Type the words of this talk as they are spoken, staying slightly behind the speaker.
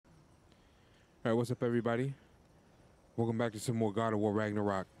Alright, what's up everybody? Welcome back to some more God of War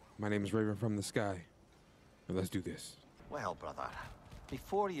Ragnarok. My name is Raven from the Sky. And let's do this. Well, brother,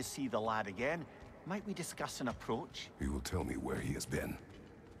 before you see the lad again, might we discuss an approach? He will tell me where he has been.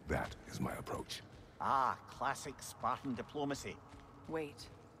 That is my approach. Ah, classic Spartan diplomacy. Wait.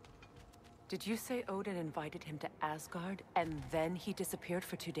 Did you say Odin invited him to Asgard, and then he disappeared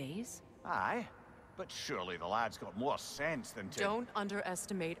for 2 days? Aye, but surely the lad's got more sense than to... Don't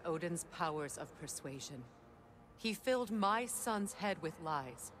underestimate Odin's powers of persuasion. He filled my son's head with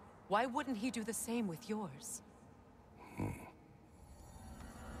lies. Why wouldn't he do the same with yours?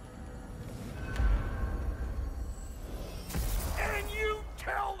 And you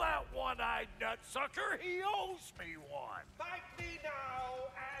tell that one-eyed nutsucker he owes me one. Fight me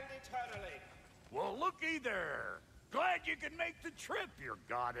now and eternally. Well, looky there. Glad you can make the trip, your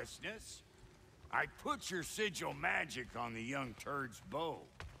goddessness. I put your sigil magic on the young turd's bow.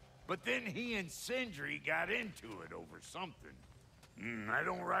 But then he and Sindri got into it over something. I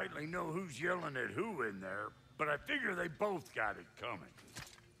don't rightly know who's yelling at who in there, but I figure they both got it coming.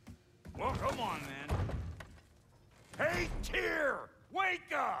 Well, come on then. Hey, Tyr!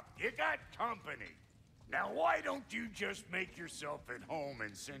 Wake up! You got company. Now why don't you just make yourself at home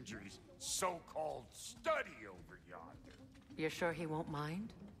in Sindri's so-called study over yonder? You're sure he won't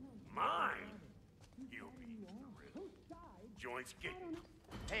mind? Mine? You'll be thrilled. Joints getting...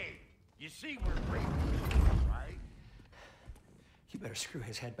 Hey, you see we're breaking, right? You better screw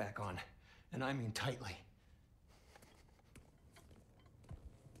his head back on, and I mean tightly.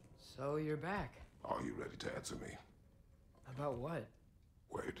 So you're back. Are you ready to answer me? About what?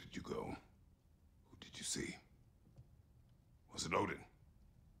 Where did you go? Who did you see? Was it Odin?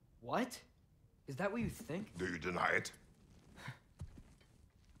 What? Is that what you think? Do you deny it?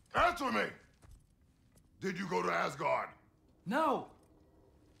 Answer me! Did you go to Asgard? No!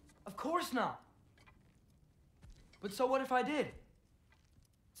 Of course not! But so what if I did?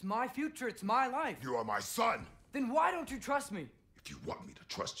 It's my future, it's my life. You are my son! Then why don't you trust me? If you want me to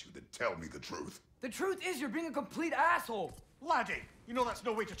trust you, then tell me the truth. The truth is you're being a complete asshole! Laddie, you know that's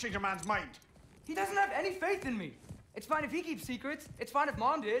no way to change a man's mind. He doesn't have any faith in me. It's fine if he keeps secrets. It's fine if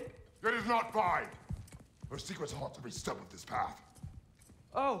Mom did. It is not fine! Her secrets haunt every step of this path.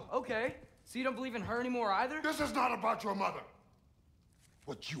 Oh, okay. So you don't believe in her anymore either? This is not about your mother!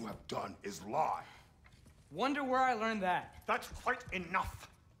 What you have done is lie. Wonder where I learned that. That's quite enough.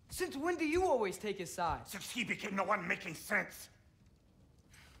 Since when do you always take his side? Since he became the one making sense.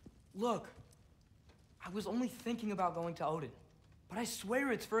 Look, I was only thinking about going to Odin, but I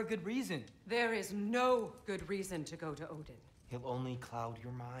swear it's for a good reason. There is no good reason to go to Odin. He'll only cloud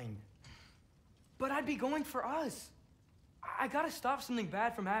your mind. But I'd be going for us. I gotta stop something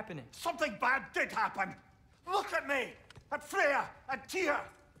bad from happening. Something bad did happen. Look at me, at Freya, at Tyr.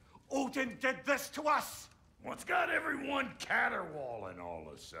 Odin did this to us. What's got everyone caterwauling all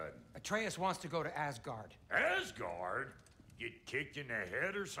of a sudden? Atreus wants to go to Asgard. Asgard? Get kicked in the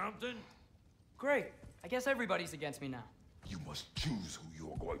head or something? Great. I guess everybody's against me now. You must choose who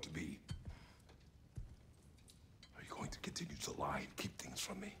you are going to be. Are you going to continue to lie and keep things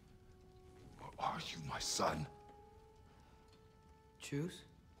from me? Or are you my son? Choose?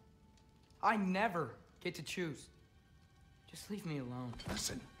 I never get to choose. Just leave me alone.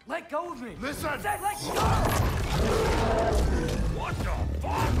 Listen. Let go of me! Listen! I said let go! What the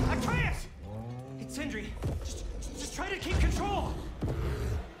fuck? Atreus! It's Sindri. Just try to keep control.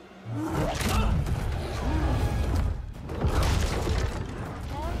 Come on!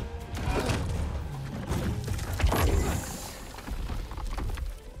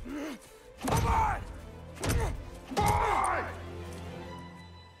 Bye!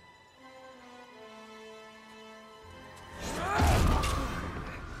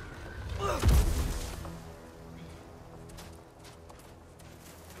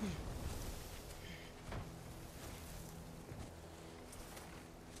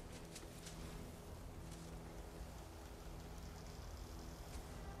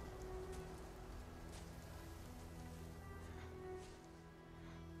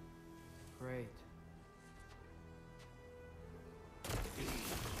 Great.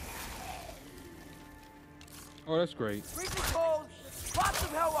 Oh, that's great. Freezing cold, lots of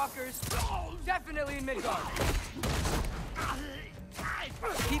Hellwalkers, definitely in Midgard.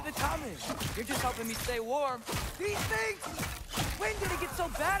 Keep it coming. You're just helping me stay warm. These things! When did it get so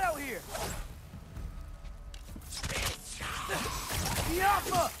bad out here?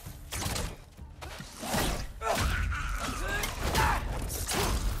 Yappa!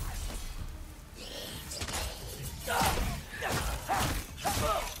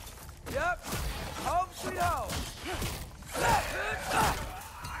 Yep. Home sweet home.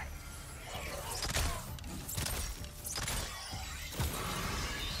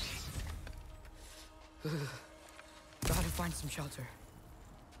 Gotta find some shelter.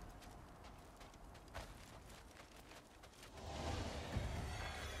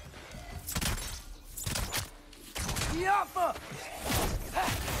 Yappa!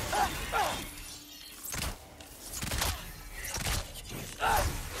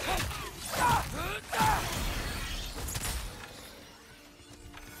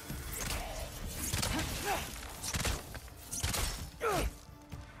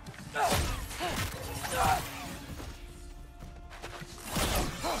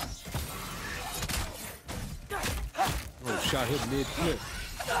 Oh, shot hit mid-flip.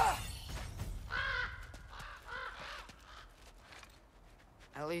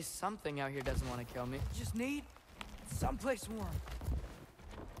 At least something out here doesn't want to kill me. Just need someplace warm.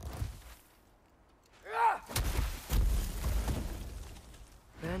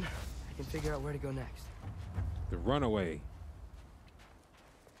 Then I can figure out where to go next. The Runaway.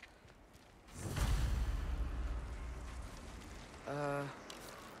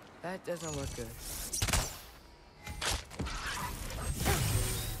 That doesn't look good.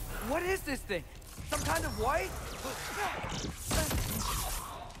 What is this thing? Some kind of white?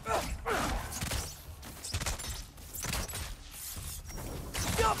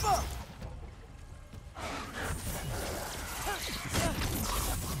 Jumper!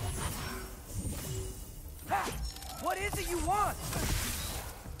 What is it you want?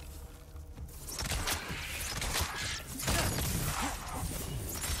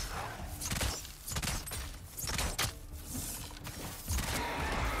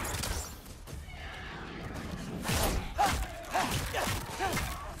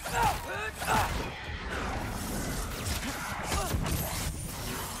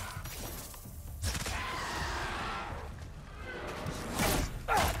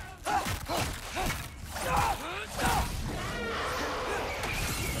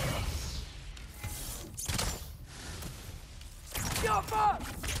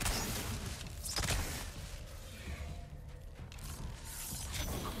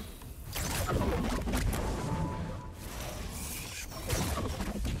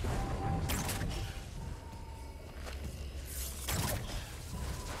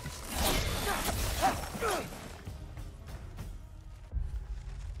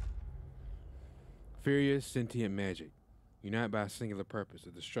 Furious, sentient magic. Unite by a singular purpose,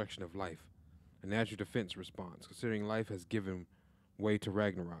 the destruction of life. A natural defense response, considering life has given way to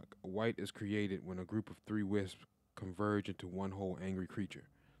Ragnarok. A white is created when a group of 3 wisps converge into one whole angry creature.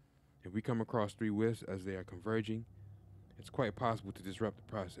 If we come across 3 wisps as they are converging, it's quite possible to disrupt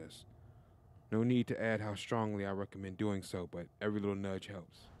the process. No need to add how strongly I recommend doing so, but every little nudge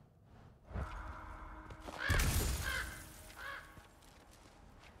helps.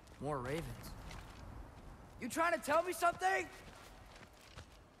 More ravens. You trying to tell me something?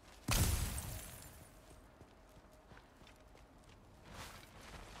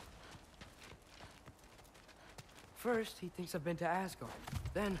 First, he thinks I've been to Asgard.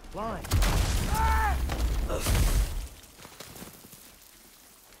 Then, blind. Ah!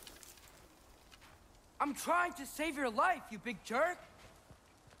 I'm trying to save your life, you big jerk!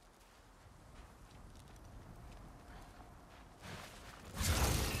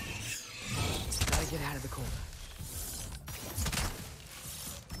 Gotta get out of the cold.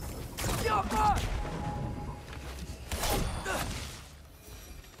 Yappa!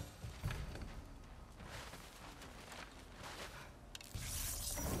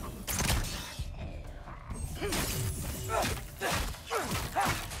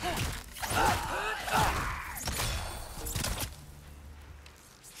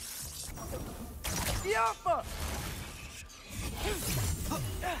 Yappa!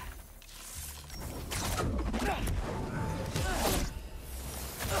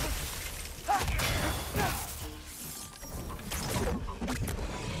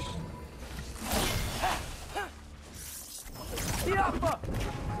 Yappa!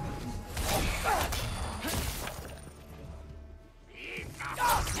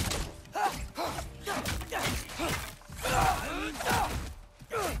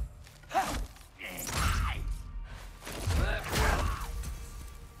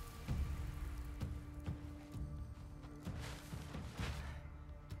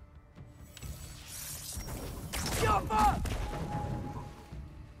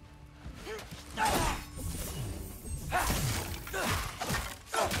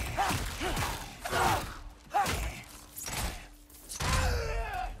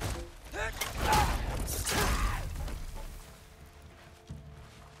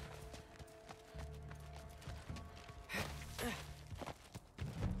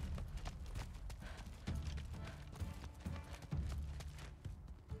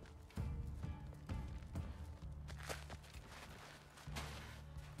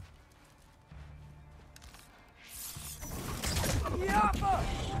 Jaffa!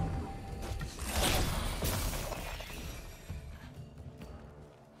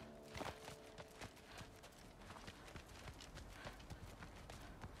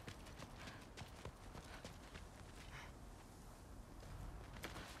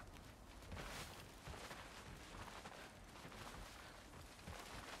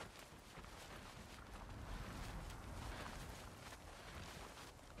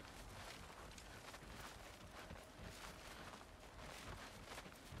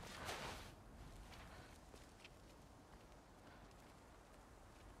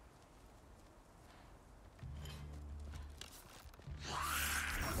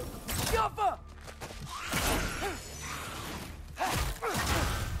 Jaffa!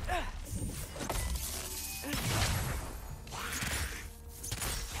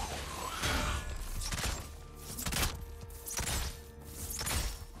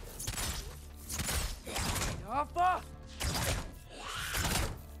 Jaffa!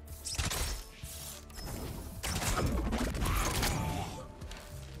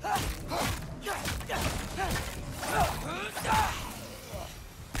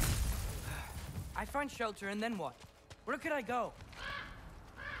 I find shelter, and then what? Where could I go?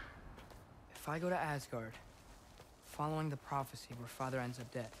 If I go to Asgard, following the prophecy where Father ends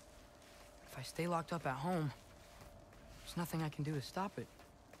up dead. If I stay locked up at home, there's nothing I can do to stop it.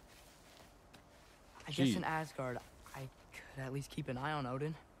 I guess in Asgard, I could at least keep an eye on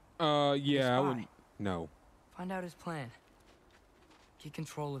Odin. Yeah, I wouldn't. No. Find out his plan. Get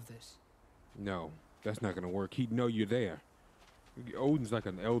control of this. No, that's not gonna work. He'd know you're there. Odin's like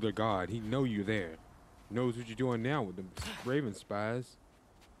an elder god. He know you're there. Knows what you're doing now with the Raven spies.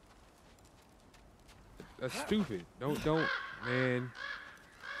 That's stupid. Don't, man.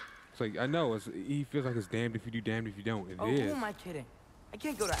 It's like, I know, he feels like it's damned if you do, damned if you don't. It is. Who am I kidding? I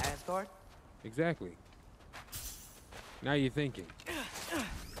can't go to Asgard. Exactly. Now you're thinking.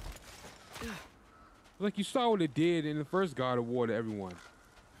 Like, you saw what it did in the first God of War to everyone.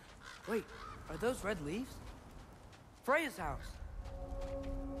 Wait, are those red leaves? Freya's house.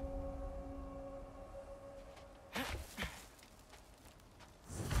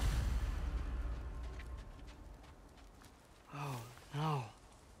 Oh, no.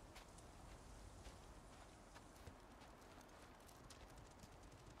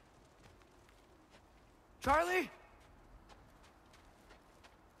 Charlie?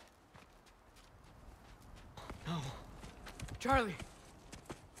 No. Charlie.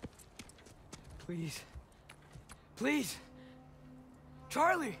 Please. Please.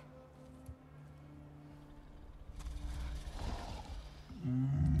 Charlie.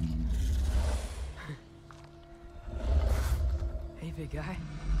 Hey, big guy.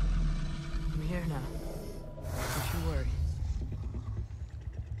 I'm here now. Don't you worry.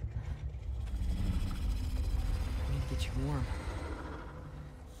 I need to get you warm.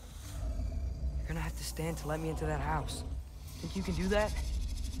 You're gonna have to stand to let me into that house. Think you can do that?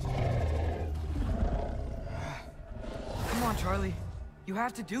 Come on, Charlie. You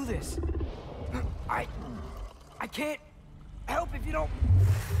have to do this. I can't help if you don't...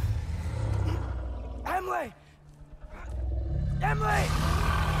 Emily! Emily!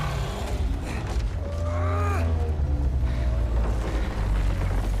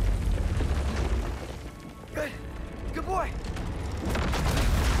 Good. Good boy.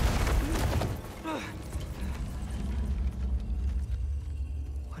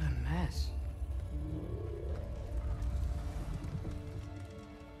 What a mess.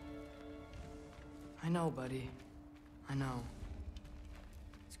 I know, buddy. I know.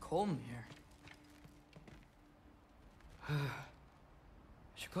 It's cold in here. I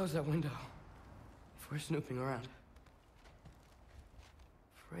should close that window if we're snooping around.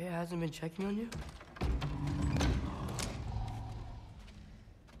 Freya hasn't been checking on you?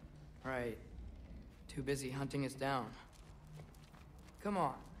 Right. Too busy hunting us down. Come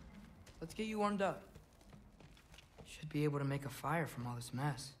on. Let's get you warmed up. Should be able to make a fire from all this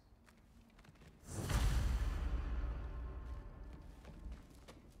mess.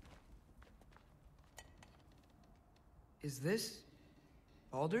 Is this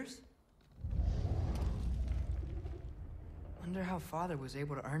Baldur's? Wonder how Father was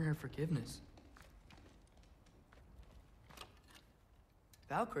able to earn her forgiveness.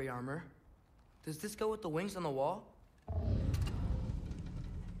 Valkyrie armor? Does this go with the wings on the wall?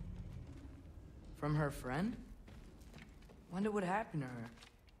 From her friend? Wonder what happened to her.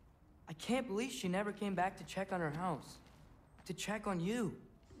 I can't believe she never came back to check on her house. To check on you.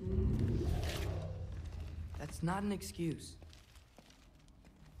 That's not an excuse.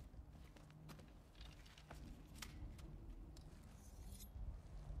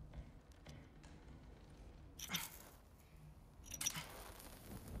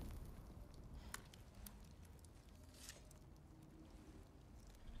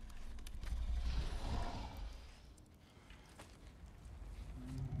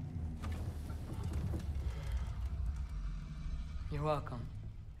 You're welcome.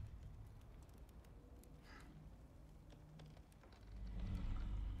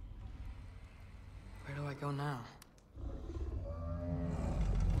 Where do I go now?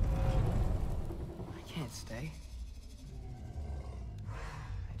 I can't stay.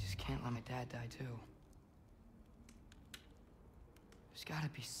 I just can't let my dad die too. There's gotta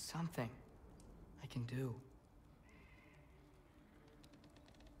be something I can do.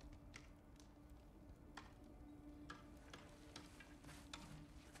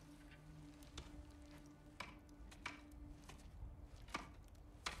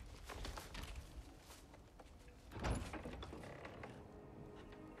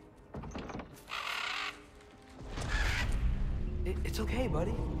 It's okay,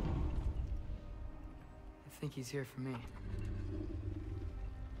 buddy. I think he's here for me.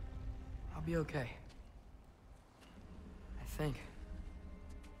 I'll be okay. I think.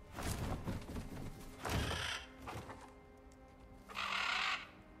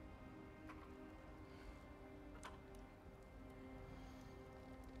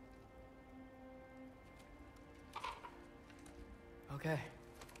 Okay.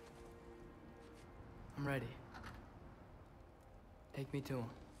 I'm ready. Take me to him.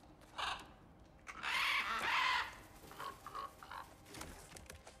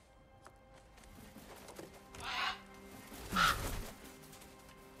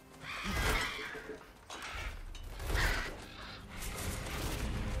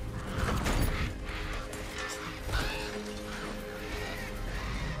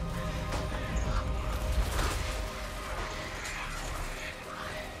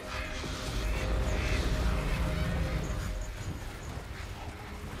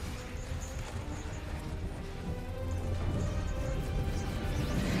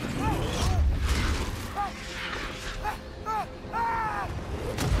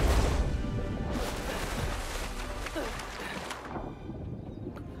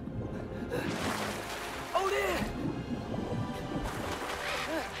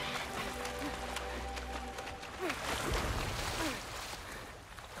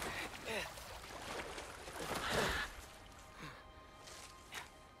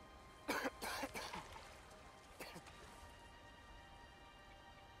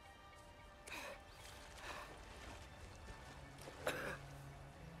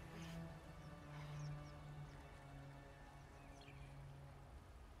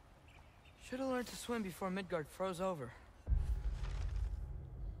 Should have learned to swim before Midgard froze over.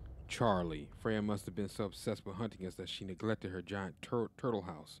 Charlie. Freya must have been so obsessed with hunting us that she neglected her giant turtle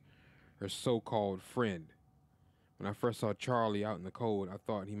house, her so-called friend. When I first saw Charlie out in the cold, I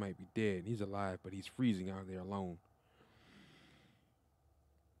thought he might be dead. He's alive, but he's freezing out there alone.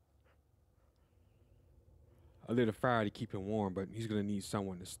 I lit a fire to keep him warm, but he's going to need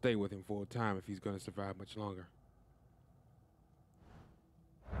someone to stay with him full time if he's going to survive much longer.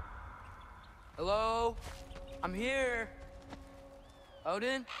 Hello? I'm here.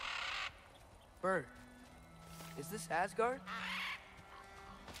 Odin? Bird. Is this Asgard?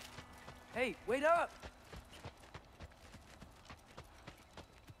 Hey, wait up!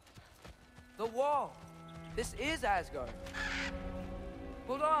 The wall! This is Asgard.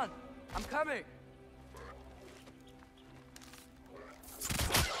 Hold on! I'm coming!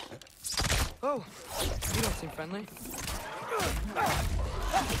 Oh! You don't seem friendly.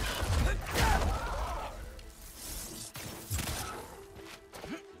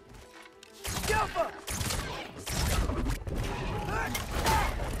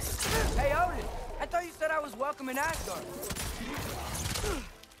 Hey, Odin! I thought you said I was welcome in Asgard.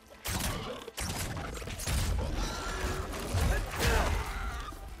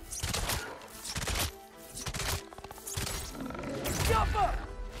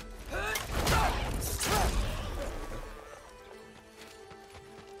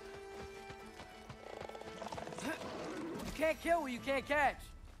 You can't kill what you can't catch.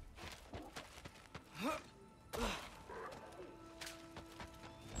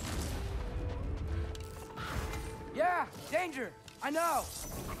 Yeah, danger! I know!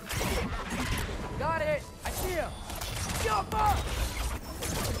 Got it! I see him! Jump up!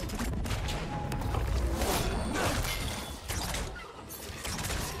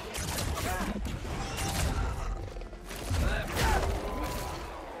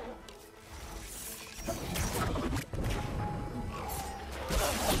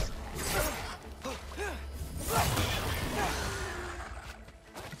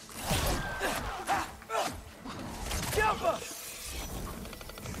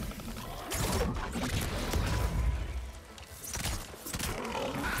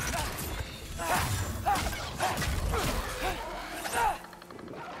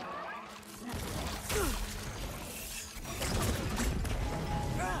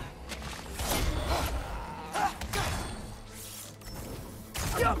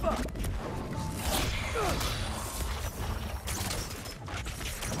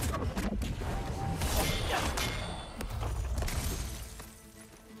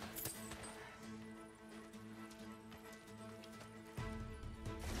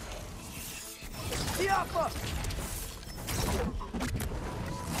 Jaffa!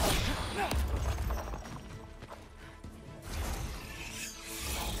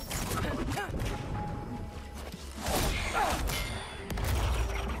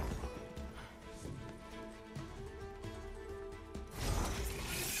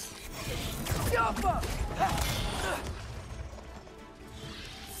 Jaffa!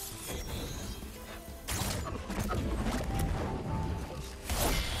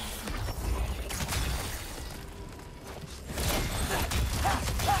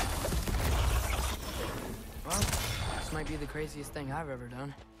 Well, this might be the craziest thing I've ever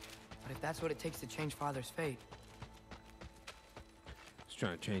done. But if that's what it takes to change Father's fate... He's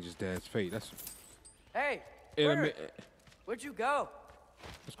trying to change his dad's fate. That's... Hey! In a Bert, mi- where'd you go?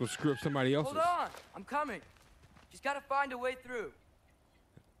 Let's go screw up somebody else's. Hold on! I'm coming. Just gotta find a way through.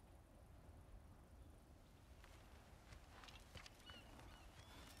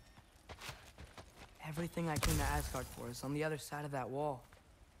 Everything I came to Asgard for is on the other side of that wall.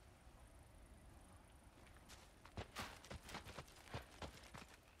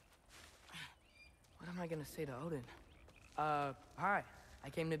 What am I gonna say to Odin? Hi. I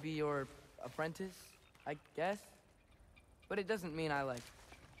came to be your apprentice, I guess? But it doesn't mean I, like,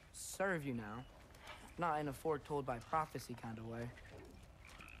 serve you now. Not in a foretold by prophecy kind of way.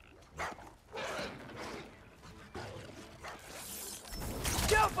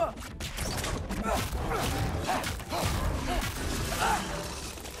 Jumper!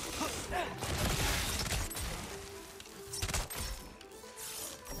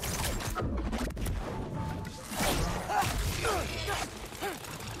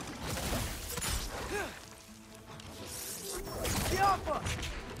 Jumper!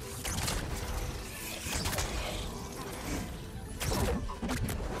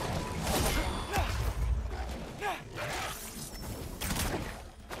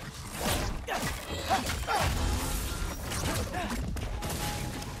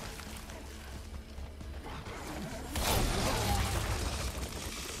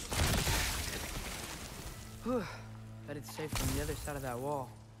 Whew. Bet it's safe from the other side of that wall.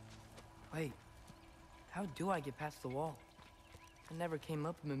 Wait, how do I get past the wall? It never came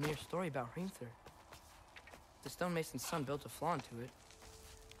up in Mimir's story about Hrimthur. The stonemason's son built a flaw into it.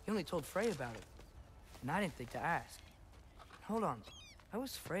 He only told Frey about it, and I didn't think to ask. Hold on, how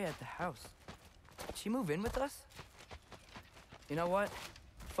was Frey at the house? Did she move in with us? You know what?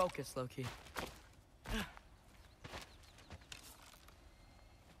 Focus, Loki.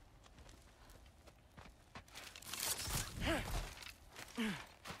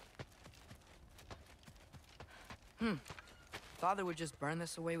 Father would just burn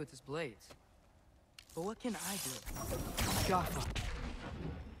this away with his blades. But what can I do? Jaffa.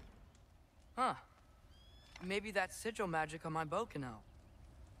 Huh. Maybe that sigil magic on my bow can help.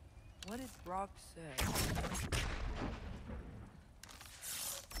 What did Brock say?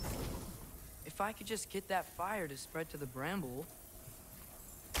 If I could just get that fire to spread to the bramble...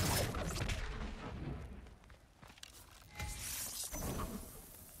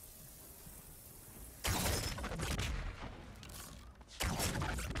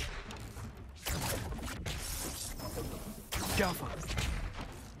 Jaffa.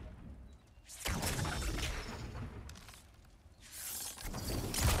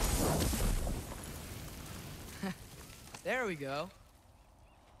 There we go.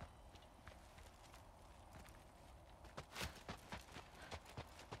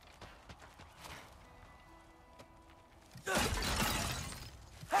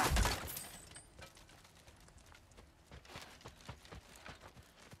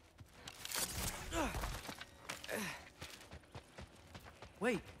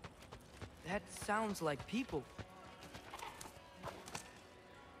 Wait, that sounds like people.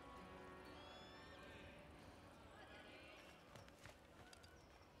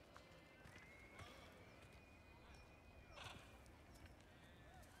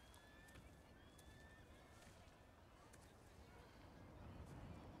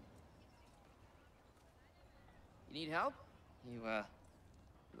 You need help? You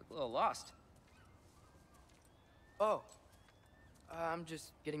look a little lost. Oh, I'm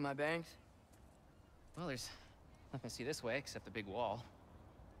just getting my bearings. Well, there's nothing to see this way except the big wall.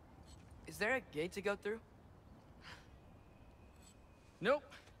 Is there a gate to go through? Nope.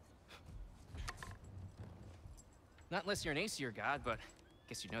 Not unless you're an Æsir god, but I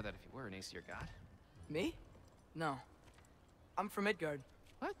guess you'd know that if you were an Æsir god. Me? No. I'm from Midgard.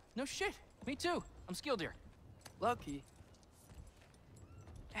 What? No shit. Me too. I'm Skildir. Lucky.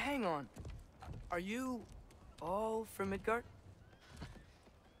 Hang on. Are you all from Midgard?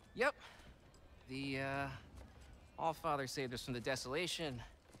 Yep. The, All-Father saved us from the desolation.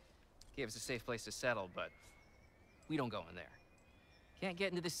 Gave us a safe place to settle, but we don't go in there. Can't get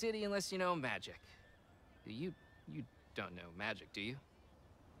into the city unless you know magic. You don't know magic, do you?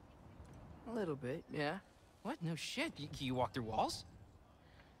 A little bit, yeah. What? No shit. You walk through walls?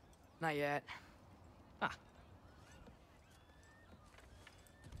 Not yet. Huh.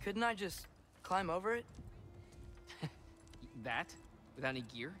 Couldn't I just climb over it? That? Without any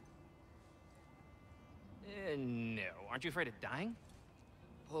gear? No. Aren't you afraid of dying?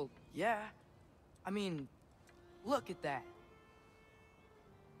 Well, yeah. I mean, look at that.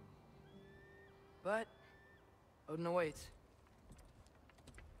 But Odin awaits.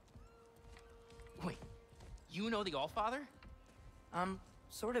 Wait, you know the Allfather? I'm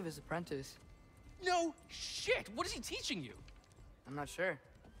sort of his apprentice. No shit! What is he teaching you? I'm not sure.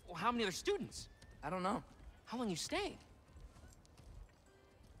 Well, how many other students? I don't know. How long you staying?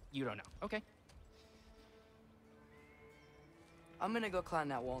 You don't know. Okay. I'm gonna go climb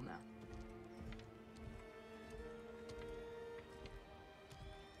that wall now.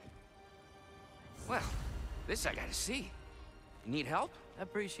 Well, this I gotta see. You need help?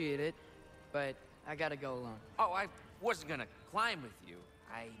 Appreciate it, but I gotta go alone. Oh, I wasn't gonna climb with you.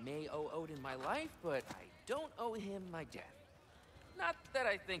 I may owe Odin my life, but I don't owe him my death. Not that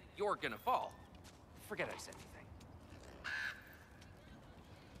I think you're gonna fall. Forget I said anything.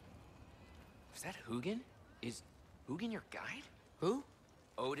 Is that Hugin? Is Hugin your guide? Who?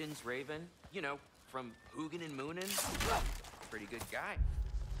 Odin's raven. You know, from Hugin and Munin. Pretty good guy.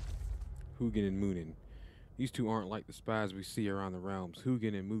 Hugin and Munin. These two aren't like the spies we see around the realms.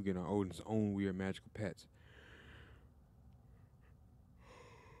 Hugin and Munin are Odin's own weird magical pets.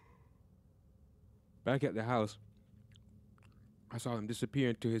 Back at the house, I saw him disappear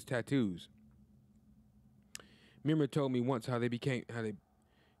into his tattoos. Mimir told me once how they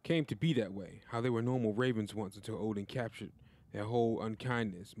came to be that way, how they were normal ravens once until Odin captured their whole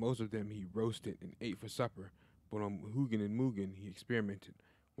unkindness. Most of them he roasted and ate for supper, but on Hugin and Munin he experimented,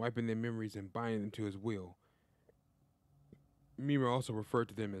 wiping their memories and binding them to his will. Mimir also referred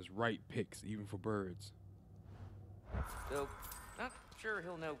to them as right picks, even for birds. Though, not sure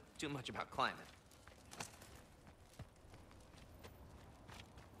he'll know too much about climbing.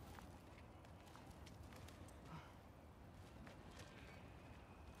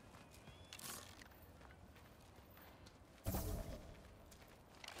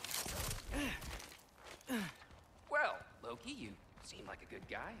 Well, Loki, you seem like a good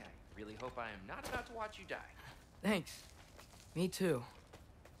guy. I really hope I am not about to watch you die. Thanks. Me too.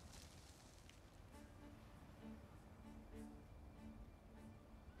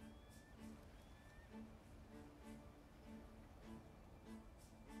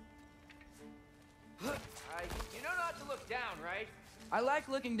 You know not to look down, right? I like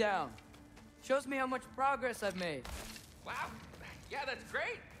looking down. Shows me how much progress I've made. Wow. Yeah, that's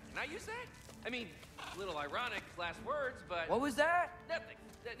great. Can I use that? I mean, a little ironic last words, but... What was that? Nothing.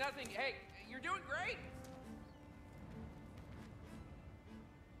 Nothing. Hey, you're doing great.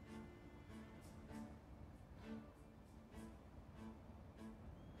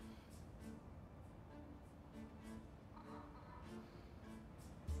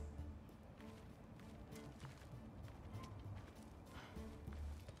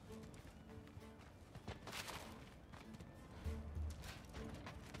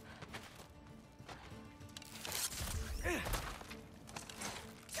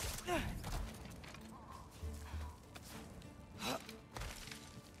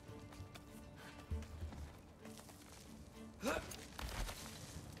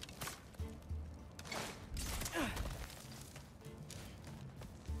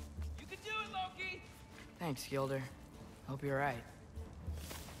 Thanks, Gilder. Hope you're right.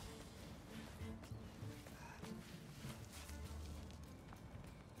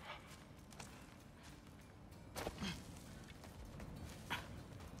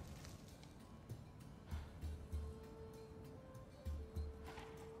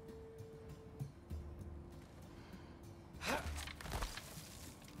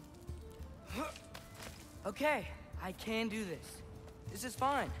 Okay, I can do this. This is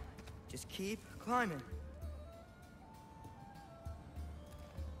fine. Just keep climbing.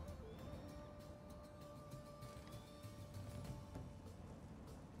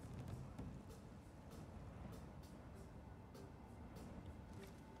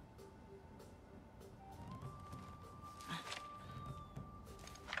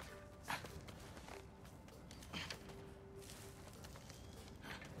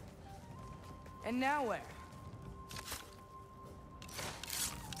 And now where?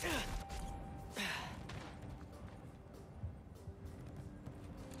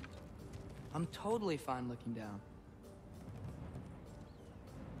 I'm totally fine looking down.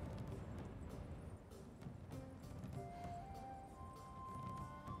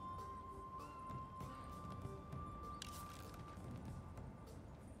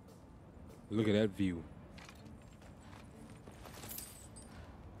 Look at that view.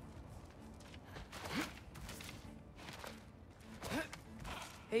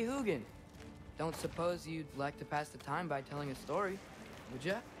 Hey, Hugin. Don't suppose you'd like to pass the time by telling a story, would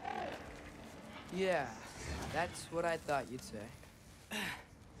ya? Yeah, that's what I thought you'd say.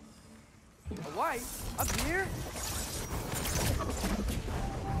 A wife? Up here?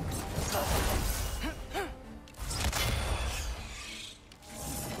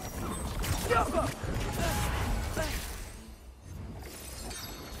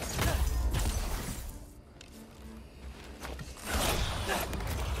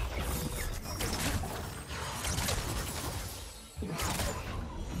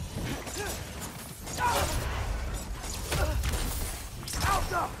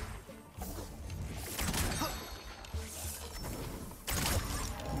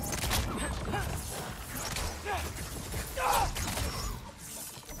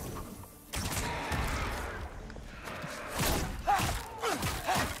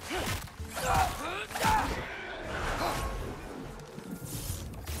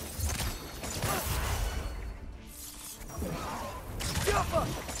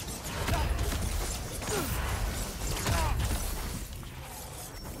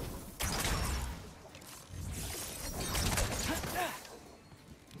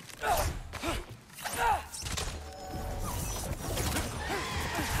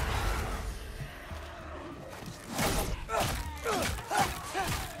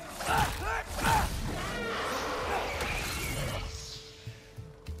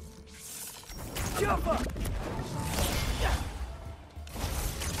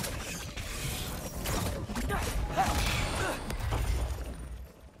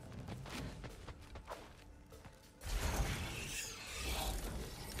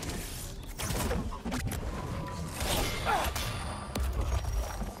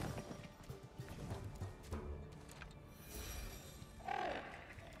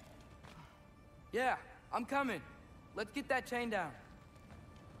 Yeah, I'm coming. Let's get that chain down.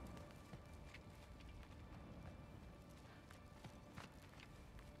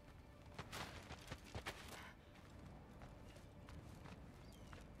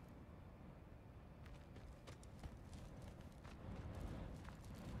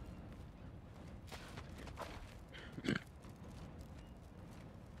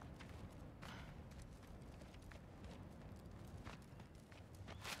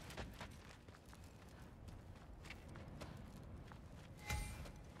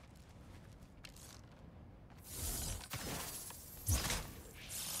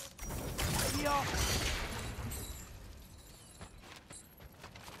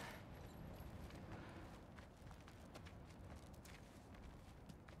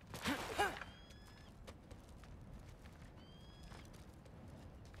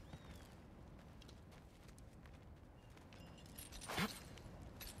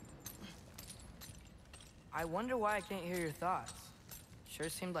 I wonder why I can't hear your thoughts. Sure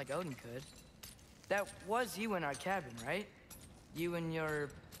seemed like Odin could. That was you in our cabin, right? You and your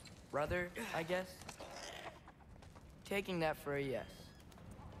brother, I guess? Taking that for a yes.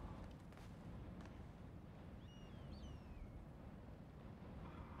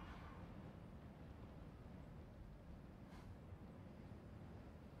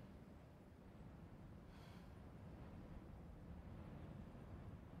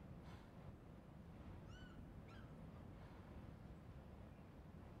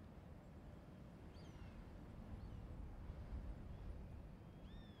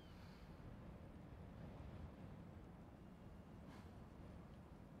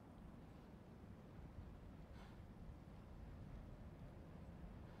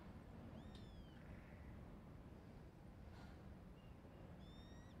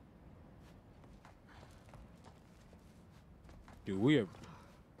 Dude, we are.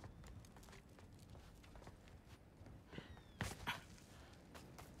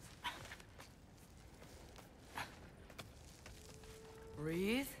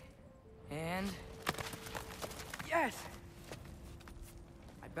 Breathe. And... yes!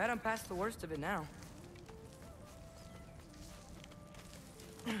 I bet I'm past the worst of it now.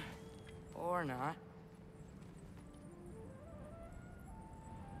 Or not.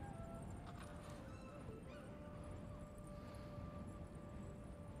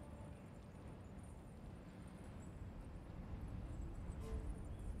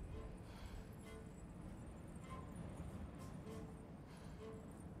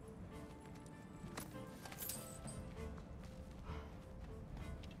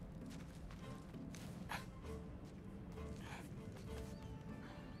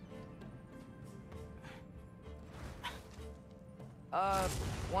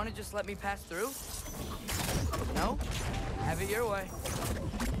 Want to just let me pass through? No? Have it your way.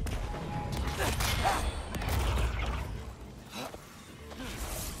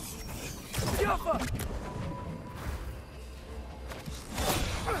 Jump!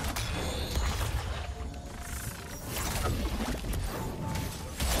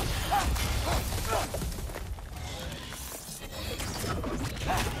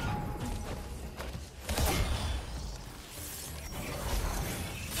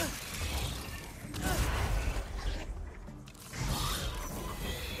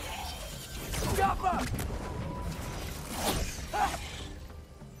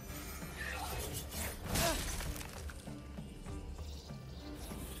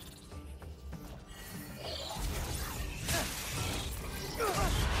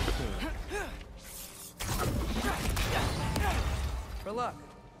 For luck.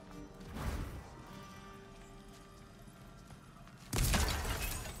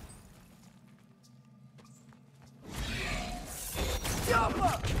 Jump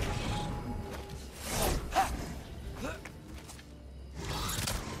up!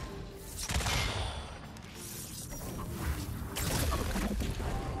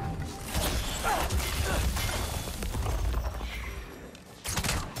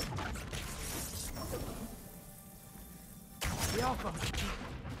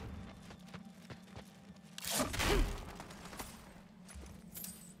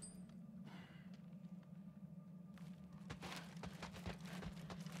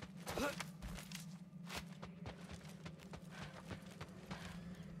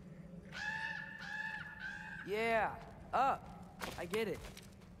 Yeah, up. I get it.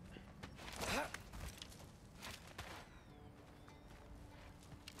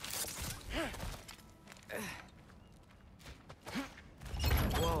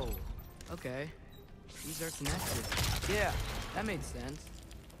 Whoa. Okay. These are connected. Yeah, that made sense.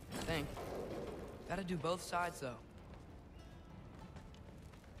 I think. Gotta do both sides, though.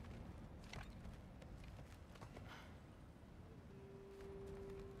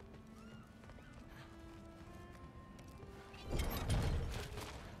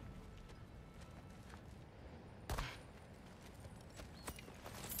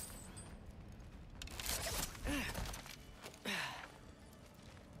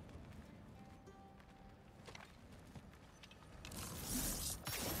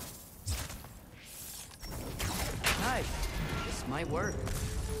 Nice. This might work.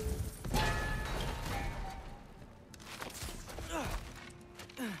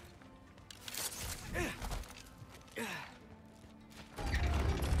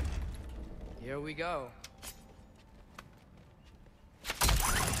 Here we go.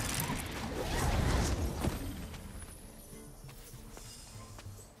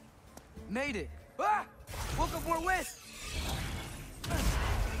 Made it! Ah! Woke up more west!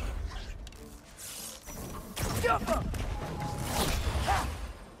 Jump up! Ah!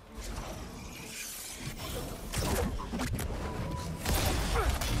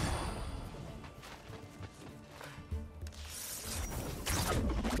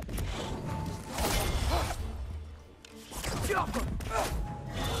 Jump up!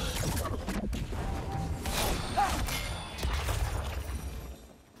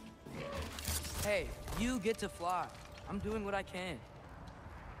 Hey, you get to fly. I'm doing what I can.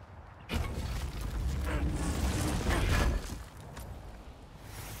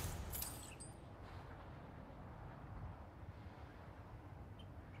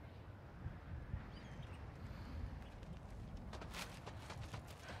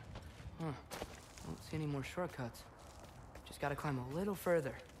 Don't see any more shortcuts. Just gotta climb a little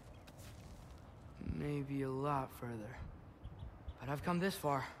further. Maybe a lot further. But I've come this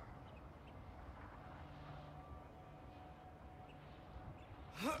far.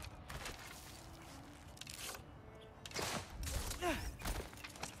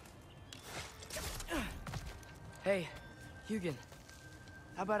 Hey, Hugin.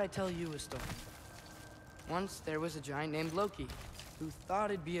 How about I tell you a story? Once there was a giant named Loki, who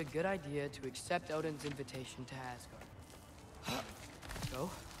thought it'd be a good idea to accept Odin's invitation to Asgard. So,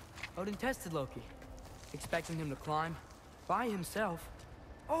 Odin tested Loki, expecting him to climb, by himself,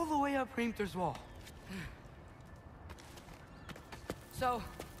 all the way up Hrimthur's wall. So,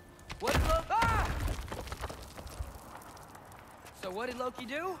 what did Loki... Ah! So what did Loki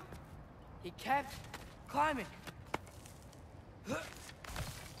do? He kept climbing. He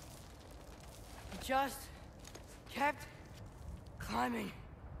just kept climbing.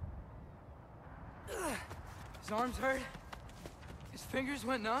 His arms hurt. His fingers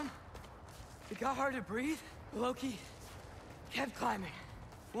went numb. It got hard to breathe. Loki kept climbing.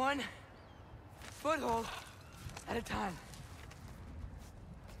 One foothold at a time.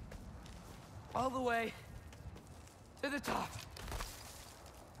 All the way to the top.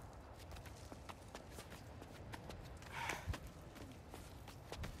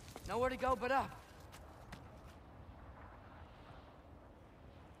 Nowhere to go but up.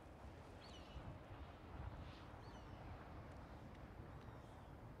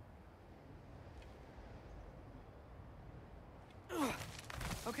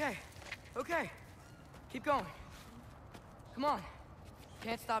 Okay, okay. Keep going. Come on.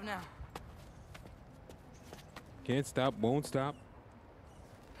 Can't stop now. Can't stop, won't stop.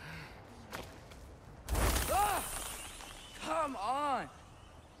 Ah! Come on.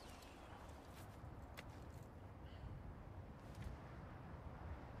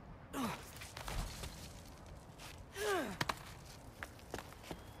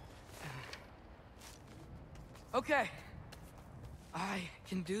 Okay. I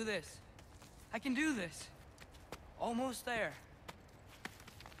can do this. I can do this. Almost there.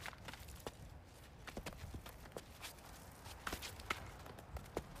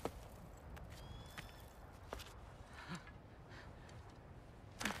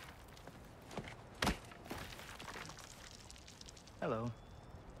 Hello.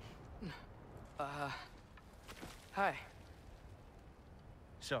 Hi.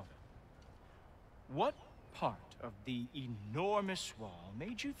 So, what part of the enormous wall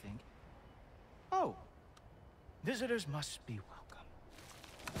made you think, oh, visitors must be welcome?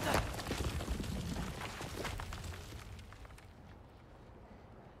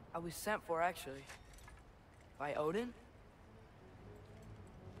 I was sent for, actually. By Odin?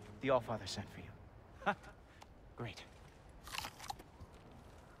 The Allfather sent for you. Ha! Great.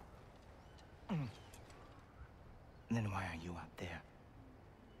 Then why are you out there?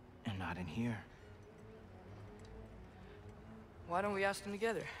 And not in here? Why don't we ask them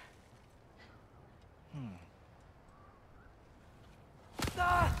together?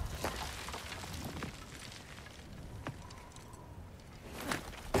 Ah!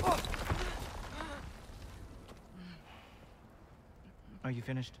 Are you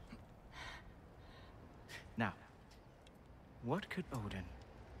finished? Now, what could Odin,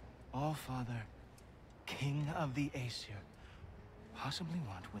 Allfather, King of the Æsir, possibly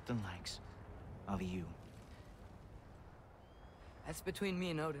want with the likes of you? That's between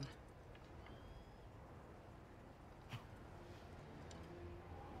me and Odin.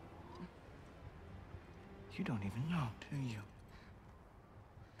 You don't even know, do you?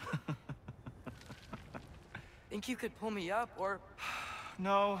 Think you could pull me up, or...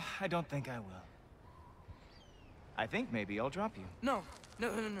 No, I don't think I will. I think maybe I'll drop you. No.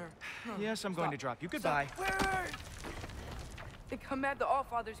 No. Yes, I'm going to drop you. Goodbye. Stop. Wait. Think how mad the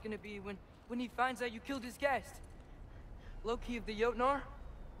Allfather's gonna be when he finds out you killed his guest. Loki of the Jotnar?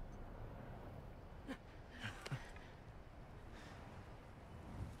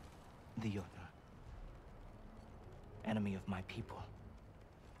 The Jotnar. Enemy of my people.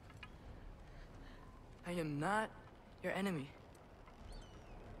 I am not your enemy.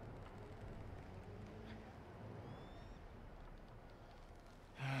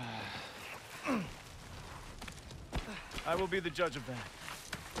 I will be the judge of that.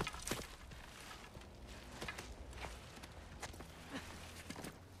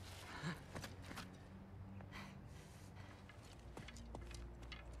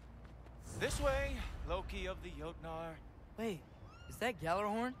 This way, Loki of the Jotnar. Wait, is that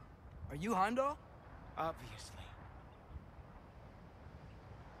Gjallarhorn? Are you Heimdall? Obviously.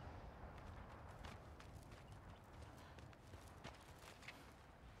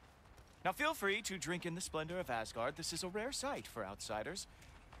 Now feel free to drink in the splendor of Asgard. This is a rare sight for outsiders.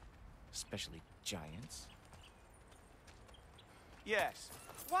 Especially giants. Yes,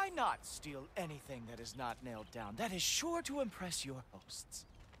 why not steal anything that is not nailed down? That is sure to impress your hosts.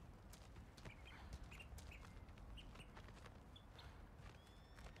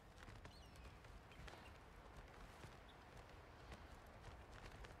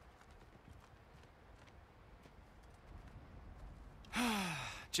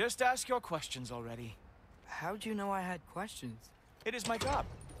 Just ask your questions already. How'd you know I had questions? It is my job.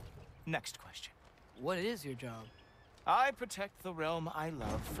 Next question. What is your job? I protect the realm I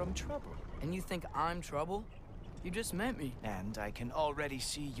love from trouble. And you think I'm trouble? You just met me. And I can already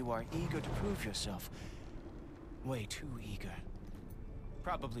see you are eager to prove yourself. Way too eager.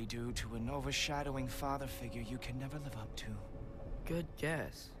 Probably due to an overshadowing father figure you can never live up to. Good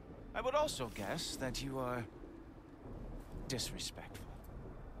guess. I would also guess that you are disrespectful,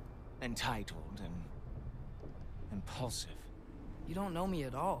 entitled, and impulsive. You don't know me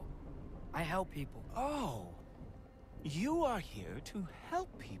at all. I help people. Oh, you are here to help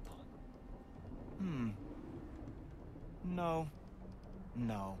people. No.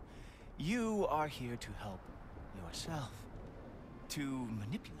 You are here to help yourself. To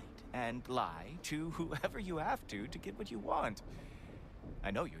manipulate and lie to whoever you have to get what you want.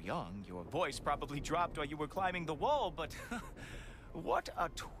 I know you're young. Your voice probably dropped while you were climbing the wall, but what a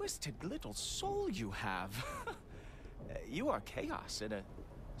twisted little soul you have. You are chaos in a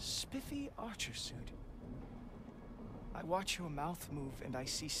spiffy archer suit. I watch your mouth move and I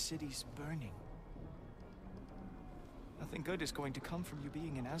see cities burning. Nothing good is going to come from you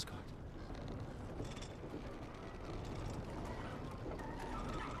being in Asgard.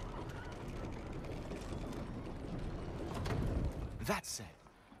 That said,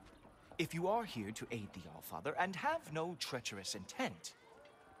 if you are here to aid the Allfather and have no treacherous intent,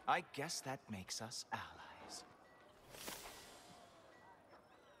 I guess that makes us allies.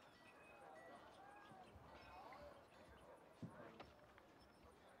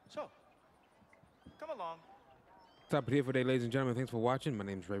 So, come along. Stop it here for today, ladies and gentlemen. Thanks for watching. My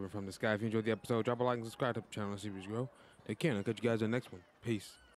name is Raven from the Sky. If you enjoyed the episode, drop a like and subscribe to the channel and see us grow. Take care, and I'll catch you guys in the next one. Peace.